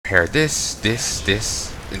repair this,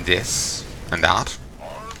 and this, and that,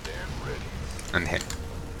 and him,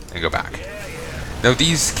 and go back. Now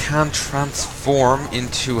these can transform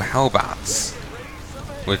into Hellbats,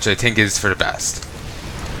 which I think is for the best.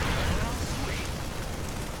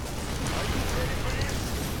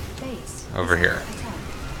 Over here.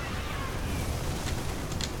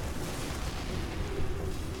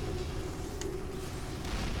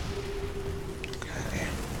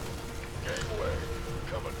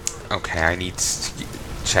 Okay, I need to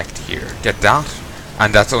check here. Get that,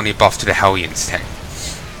 and that's only a buff to the Hellions thing.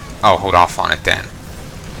 I'll hold off on it then.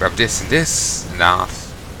 Grab this, and that,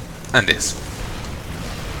 and this.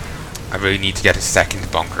 I really need to get a second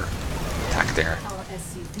bunker attack there. Our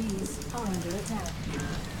SCVs are under attack.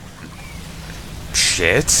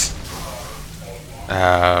 Shit.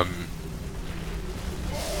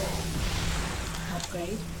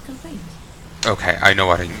 Upgrade complete. Okay, I know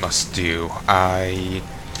what I must do. I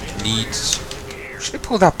need... Should I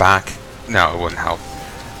pull that back? No, it wouldn't help.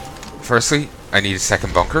 Firstly, I need a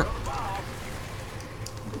second bunker.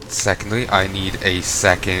 Secondly, I need a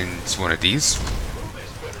second one of these.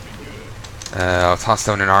 I'll toss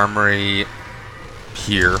down an armory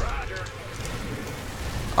here.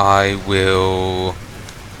 I will...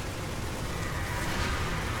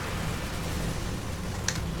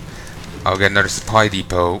 I'll get another supply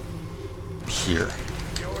depot here.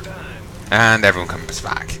 And everyone comes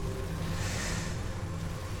back.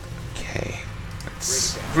 Okay.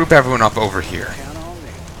 Let's group everyone up over here.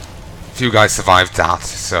 A few guys survived that,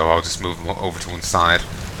 so I'll just move them over to one side.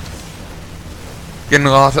 Getting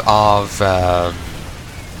a lot of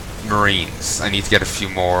Marines. I need to get a few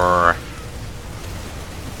more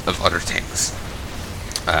of other things.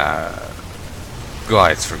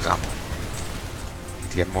 Glides, for example.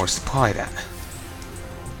 Need to get more supply then.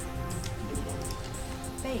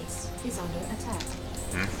 Base is under attack.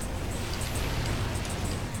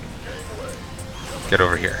 Get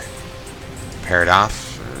over here. Pair that.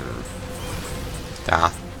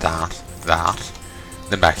 That.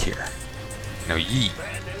 Then back here. Now ye.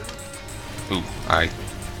 Ooh, I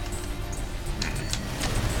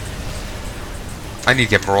need to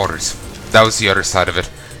get marauders. That was the other side of it.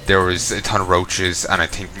 There was a ton of roaches, and I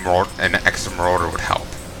think an extra marauder would help.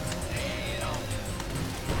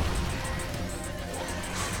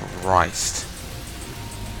 Christ.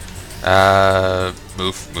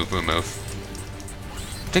 Move.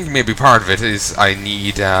 I think maybe part of it is I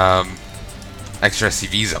need extra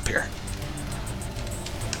SCVs up here.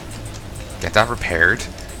 Get that repaired.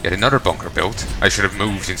 Get another bunker built. I should have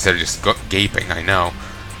moved instead of just gaping, I know.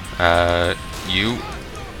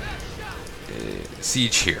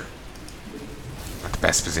 Siege here. Not the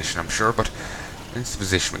best position, I'm sure, but it's the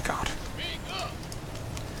position we got.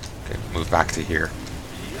 Okay, move back to here.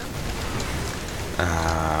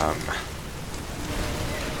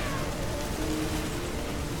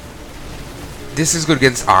 This is good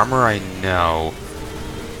against armor, I know.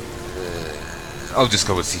 I'll just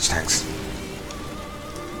go with siege tanks.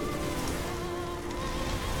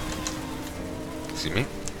 Excuse me.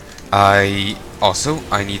 I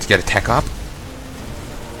need to get a tech up.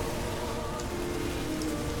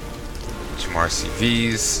 2 more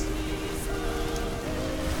CVs.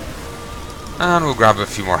 And we'll grab a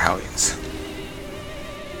few more Hellions.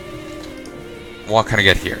 What can I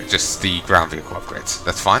get here? Just the ground vehicle upgrades.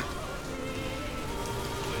 That's fine.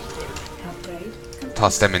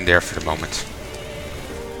 Toss them in there for the moment.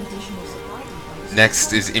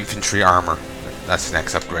 Next is infantry armor. That's the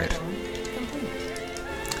next upgrade.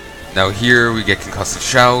 Now here we get concussive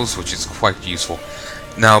shells, which is quite useful.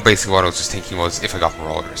 Now basically what I was just thinking was if I got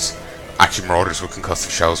marauders. Actually marauders with concussive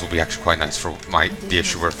shells will be actually quite nice for the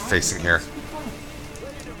issue we're facing here.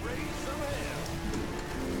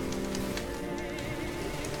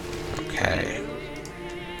 Okay.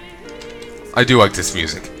 I do like this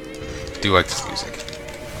music.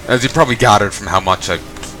 As you probably gathered from how much it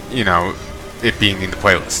being in the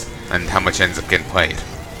playlist, and how much ends up getting played.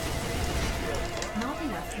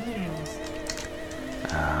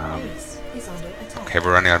 Okay,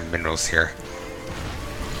 we're running out of minerals here.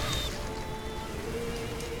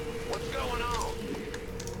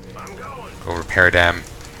 Go repair them.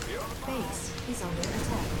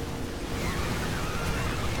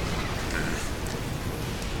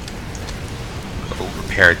 Go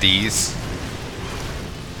repair these.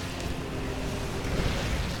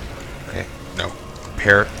 Okay, no.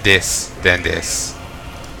 Repair this, then this.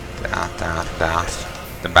 That.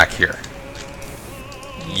 Then back here.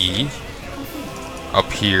 Ye. Up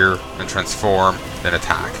here, and transform, then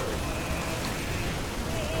attack.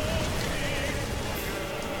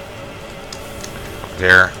 Up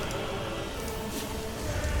there.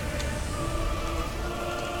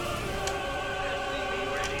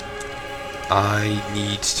 I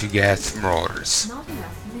need to get marauders. Not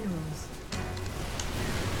enough minerals.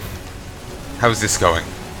 How's this going?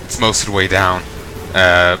 It's most of the way down.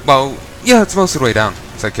 Well, yeah, it's most of the way down.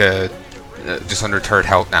 It's like just under third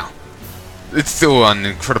health now. It's still on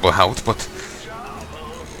incredible health, but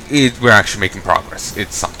we're actually making progress.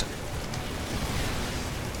 It's something.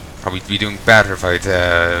 Probably be doing better if I'd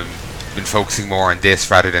been focusing more on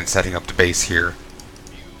this rather than setting up the base here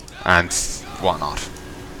and whatnot.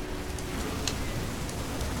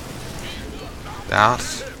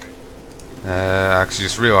 That. I actually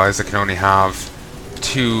just realized I can only have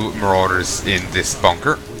 2 marauders in this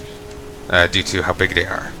bunker due to how big they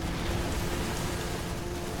are.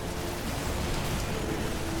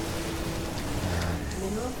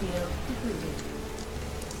 Mineral field completed.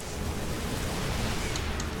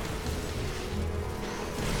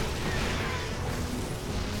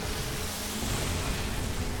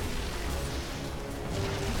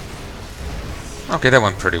 Okay, that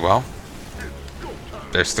went pretty well.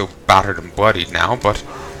 They're still battered and bloodied now, but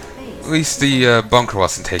at least the bunker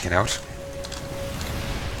wasn't taken out.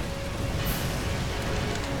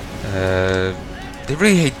 They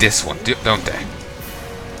really hate this one, don't they?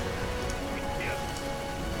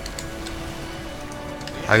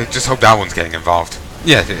 I just hope that one's getting involved.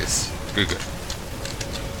 Yeah, it is. Good, good.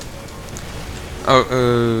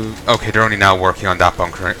 Oh, okay, they're only now working on that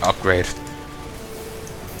bunker upgrade.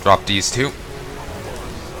 Drop these 2.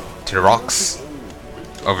 To the rocks.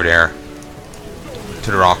 Over there.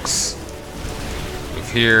 To the rocks.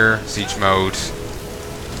 Move here. Siege mode.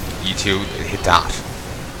 You 2 hit that.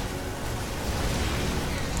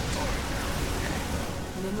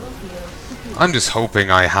 I'm just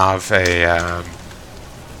hoping I have a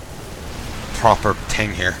proper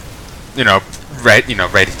thing here. Ready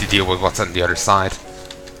to deal with what's on the other side.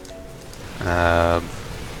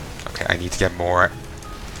 Okay, I need to get more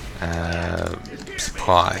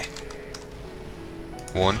supply.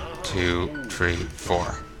 1, 2, 3,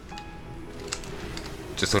 4.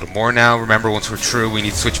 Just a little more now. Remember, once we're through, we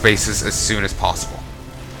need to switch bases as soon as possible.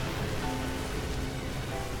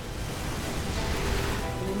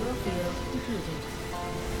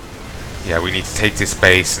 Yeah, we need to take this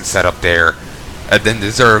base and set up there. And then the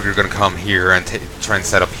Zerg are going to come here and try and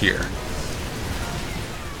set up here.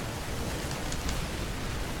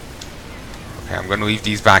 Okay, I'm going to leave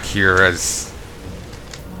these back here as...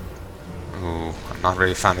 Ooh, I'm not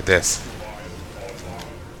really a fan of this.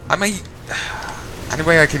 I might...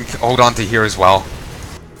 Anyway, I can hold on to here as well.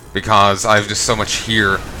 Because I have just so much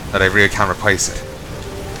here that I really can't replace it.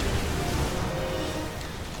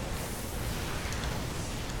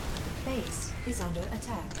 Base is under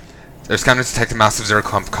attack. There's scanners to detect a massive Zerg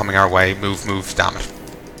clump coming our way. Move, move, damn it.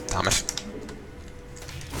 Damn it.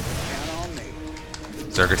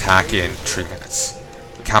 Zerg attack in 3 minutes.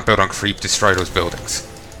 We can't build on creep, destroy those buildings.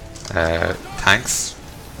 Tanks.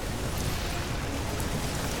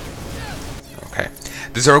 Okay.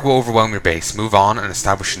 The Zerg will overwhelm your base. Move on and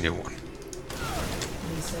establish a new one.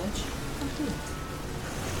 Research complete.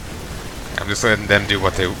 I'm just letting them do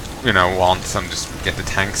what they, want. So I'm just get the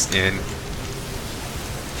tanks in.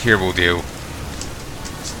 Here we'll do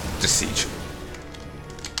just siege.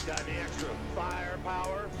 Got any extra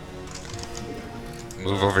firepower?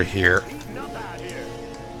 Move over here. Heating up out here.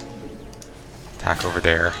 Attack over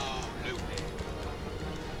there.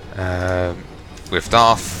 Lift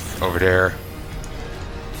off over there.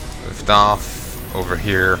 Lift off over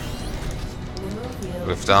here. Mineral field.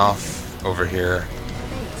 Lift off over here.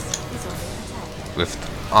 Base is under attack. Lift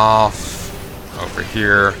off over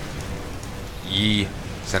here. Ye.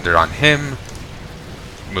 Center on him.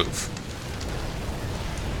 Move.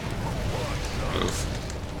 Move.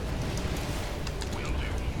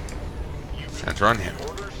 Center on him.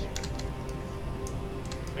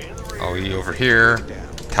 Oh, ye over here.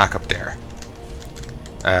 Attack up there.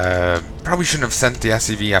 Probably shouldn't have sent the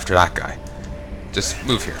SCV after that guy. Just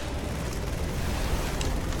move here.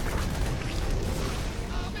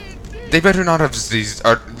 They better not have these,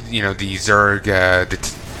 the Zerg,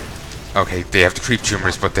 okay, they have the creep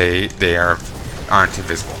tumors, but they aren't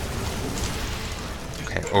invisible.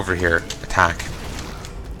 Okay, over here, attack.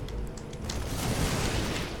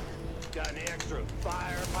 Got any extra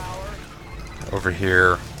firepower? Over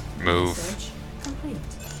here, move. Research complete.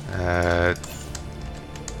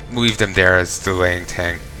 Leave them there as the laying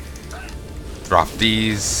thing. Drop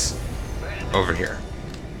these over here.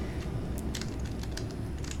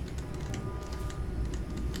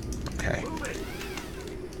 Okay.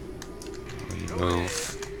 We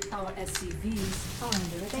move. Our SCVs are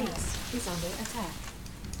under attack. Base is under attack.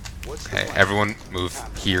 Okay, everyone move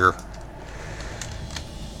here.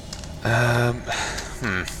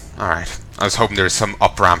 Alright. I was hoping there was some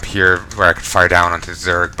up ramp here where I could fire down onto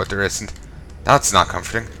Zerg, but there isn't. That's not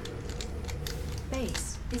comforting.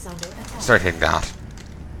 Base is under attack. Start hitting that.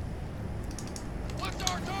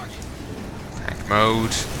 Tank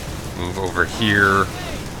mode. Move over here.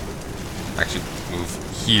 Actually,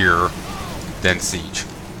 move here. Then siege.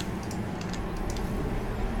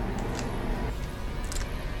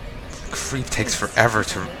 Creep takes forever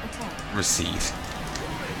to receive.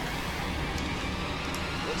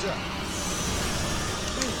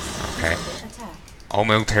 Okay. All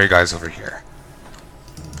military guys over here.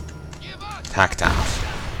 Attack down.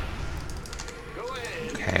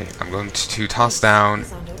 Okay, I'm going to toss down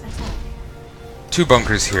 2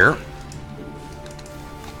 bunkers here.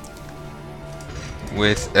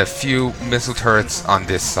 With a few missile turrets on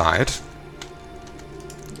this side.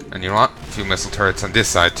 And you know what? A few missile turrets on this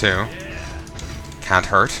side too. Can't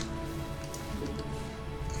hurt.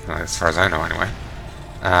 As far as I know anyway.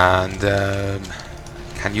 And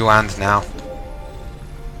can you land now?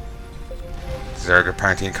 Zerg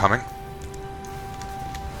apparently incoming.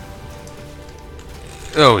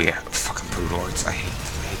 Oh yeah, fucking broodlords. I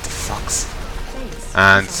hate the fucks.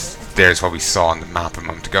 And there's what we saw on the map a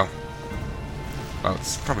moment ago. Well,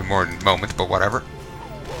 it's probably more than a moment, but whatever.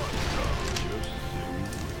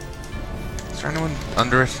 Is there anyone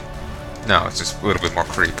under it? No, it's just a little bit more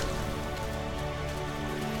creep.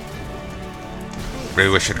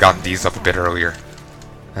 Really wish I'd gotten these up a bit earlier.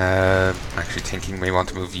 Actually thinking may want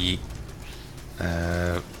to move ye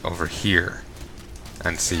over here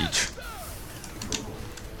and siege.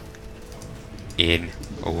 In,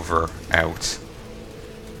 over, out.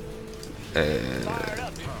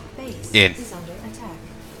 In.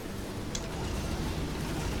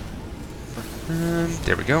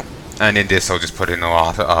 There we go. And in this I'll just put in a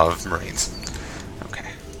lot of Marines.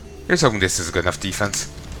 Okay. Here's hoping this is a good enough defense.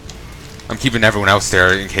 I'm keeping everyone else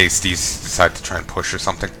there in case these decide to try and push or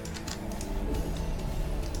something.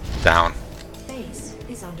 Down. Base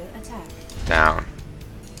is under attack. Down.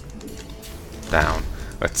 Down.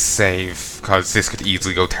 Let's save, because this could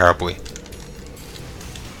easily go terribly.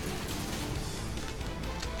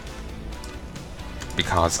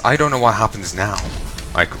 Because I don't know what happens now.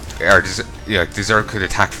 Like, the Zerg could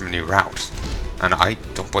attack from a new route. And I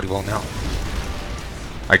don't bloody well know.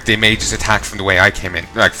 Like, they may just attack from the way I came in,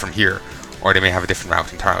 like from here. Or they may have a different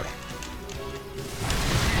route entirely.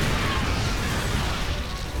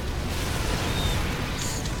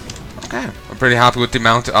 Okay, I'm pretty happy with the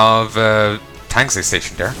amount of tanks they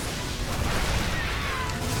stationed there.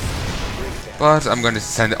 But I'm going to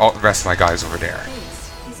send all the rest of my guys over there.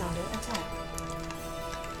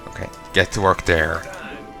 Okay, get to work there.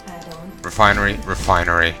 Refinery,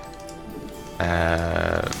 refinery.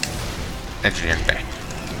 Engineering bay.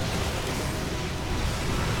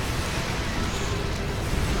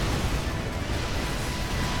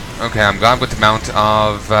 Okay, I'm glad with the amount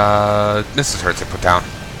of missile turrets I put down.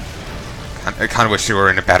 I kind of wish they were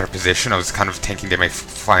in a better position. I was kind of thinking they may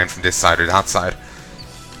fly in from this side or that side.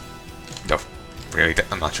 No, really,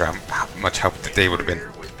 I'm not sure how much help that they would have been.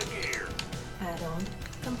 Add-on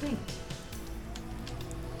complete.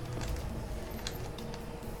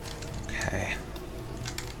 Okay.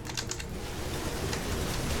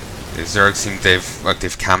 The Zerg seem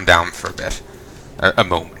they've calmed down for a bit, a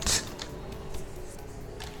moment,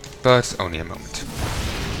 but only a moment.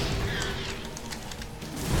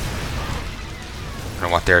 I don't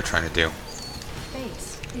know what they're trying to do.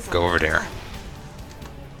 Go over there.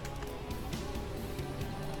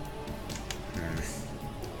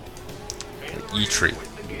 E-tree.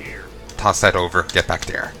 Toss that over. Get back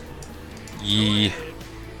there. Ye.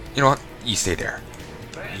 You know what? Ye stay there.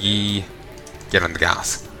 Ye. Get on the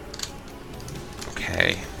gas.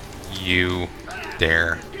 Okay. You.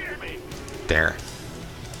 There. There.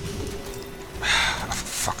 Of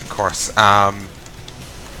fucking course.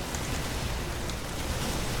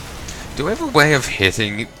 Do I have a way of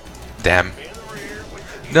hitting them?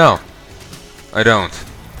 No. I don't.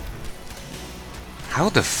 How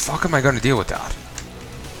the fuck am I going to deal with that?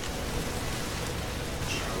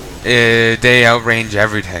 They outrange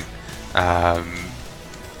everything.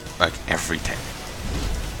 Like everything.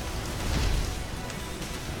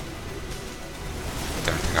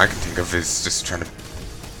 The only thing I can think of is just trying to,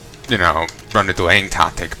 you know, run a delaying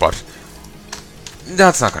tactic, but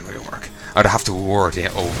that's not going to really work. I'd have to ward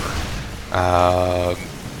it over.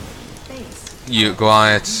 You go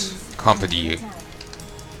on it, company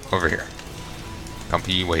over here.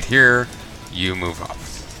 Company, wait here. You move up.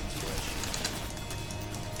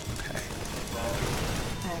 Okay.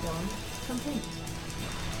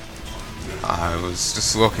 I was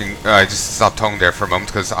just looking. I just stopped talking there for a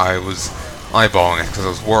moment because I was eyeballing it because I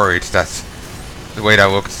was worried that the way that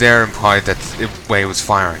looked there implied that the way it was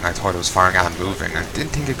firing. I thought it was firing and moving. I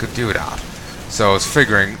didn't think it could do that. So I was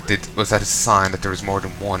figuring, was that a sign that there was more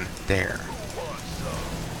than one there?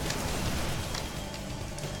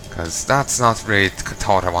 Because that's not really the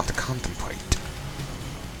thought I want to contemplate.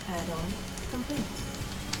 Add-on complete.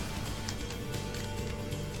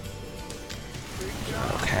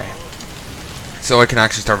 Okay. So I can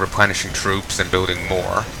actually start replenishing troops and building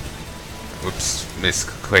more. Whoops,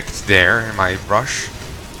 misclicked there in my rush.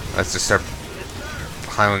 Let's just start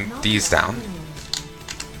piling these down.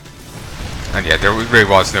 And yeah, there really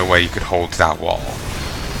was no way you could hold that wall.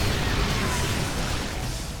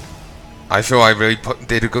 I feel I really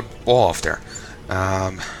did a good wall off there.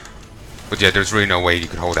 But yeah, there's really no way you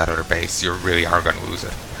could hold that other base. You really are going to lose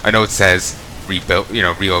it. I know it says rebuild,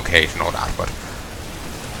 relocate and all that, but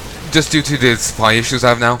just due to the supply issues I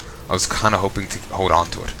have now, I was kind of hoping to hold on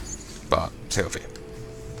to it. But Sylvie.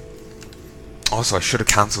 Also, I should have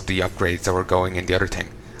cancelled the upgrades that were going in the other thing.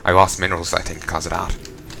 I lost minerals, I think, because of that.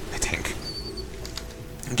 I think.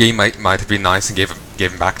 The game might have been nice and gave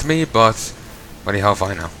them back to me, but what the hell if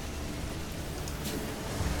I know?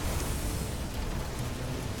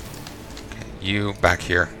 Okay, you back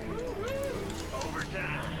here.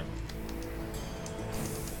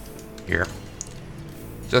 Here.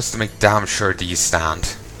 Just to make damn sure these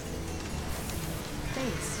stand.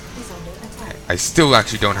 I still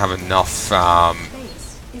actually don't have enough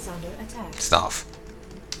stuff.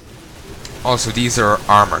 Also, these are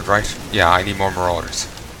armored, right? Yeah, I need more marauders.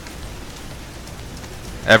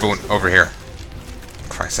 Everyone over here.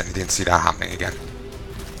 Christ, I didn't see that happening again.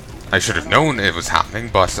 I should have known it was happening,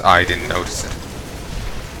 but I didn't notice it.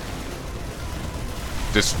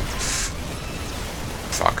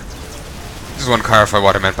 Fuck. Just want to clarify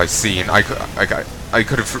what I meant by seeing. I could have.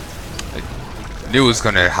 I knew it was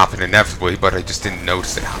going to happen inevitably, but I just didn't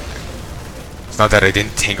notice it happening. It's not that I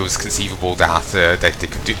didn't think it was conceivable that that they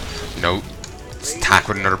could do, attack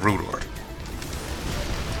with another brood lord.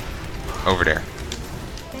 Over there.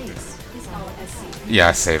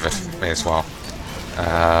 Yeah, save it. May as well.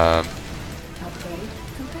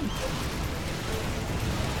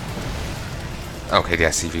 Okay, the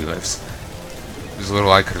SCV lives. There's a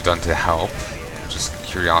little I could have done to help. Just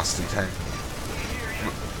curiosity thing.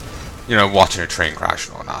 Watching a train crash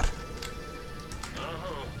and all that.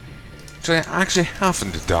 Which I actually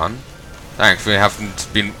haven't done. Thankfully, I haven't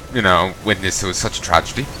been, witness to such a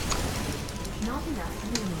tragedy.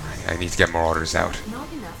 I need to get more orders out.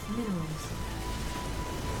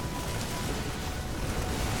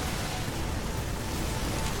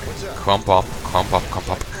 Clump up, clump up, clump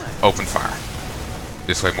up. Open fire.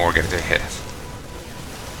 This way more get to hit it.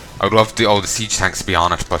 I would love all the siege tanks to be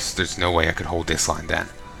on it, but there's no way I could hold this line then.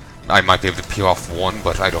 I might be able to peel off one,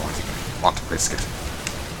 but I don't want to risk it.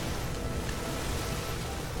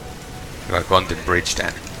 Like London Bridge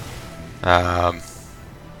then.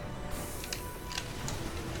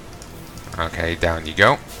 Okay, down you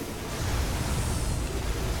go.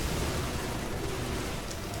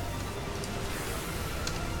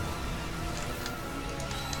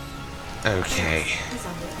 Okay,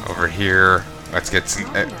 over here. Let's get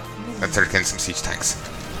some. Let's start getting some siege tanks.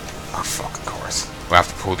 Oh fuck, of course. We'll have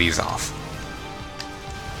to pull these off.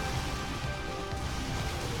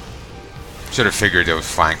 Should have figured it was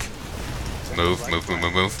flank. Move, move, move,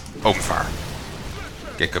 move, move. Open fire.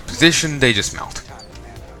 Get good position, they just melt.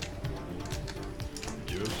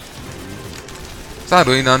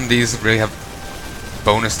 Sadly, none of these really have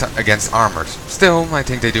bonus against armored. Still, I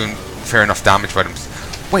think they do fair enough damage by them.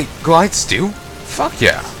 Wait, glides do? Fuck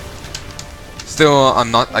yeah. Still,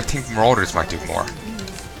 I think marauders might do more.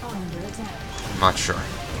 I'm not sure.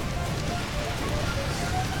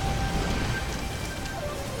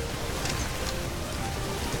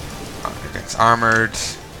 Against armored.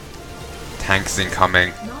 Tanks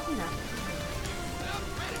incoming.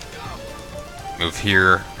 Move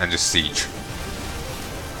here and just siege.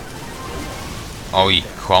 Ollie,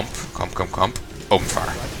 clump, clump, clump, clump. Open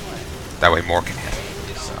fire. That way more can hit.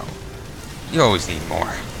 So, you always need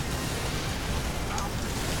more.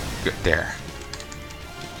 Good, there.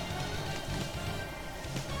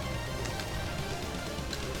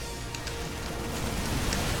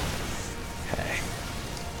 Okay.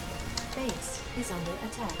 Base is under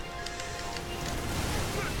attack.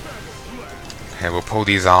 Okay, we'll pull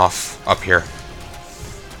these off up here.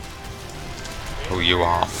 Pull you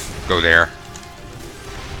off. Go there.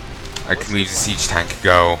 I can leave the siege tank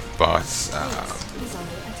go, but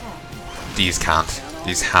these can't.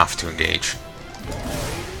 These have to engage.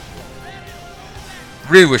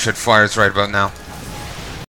 Really wish I had flyers right about now.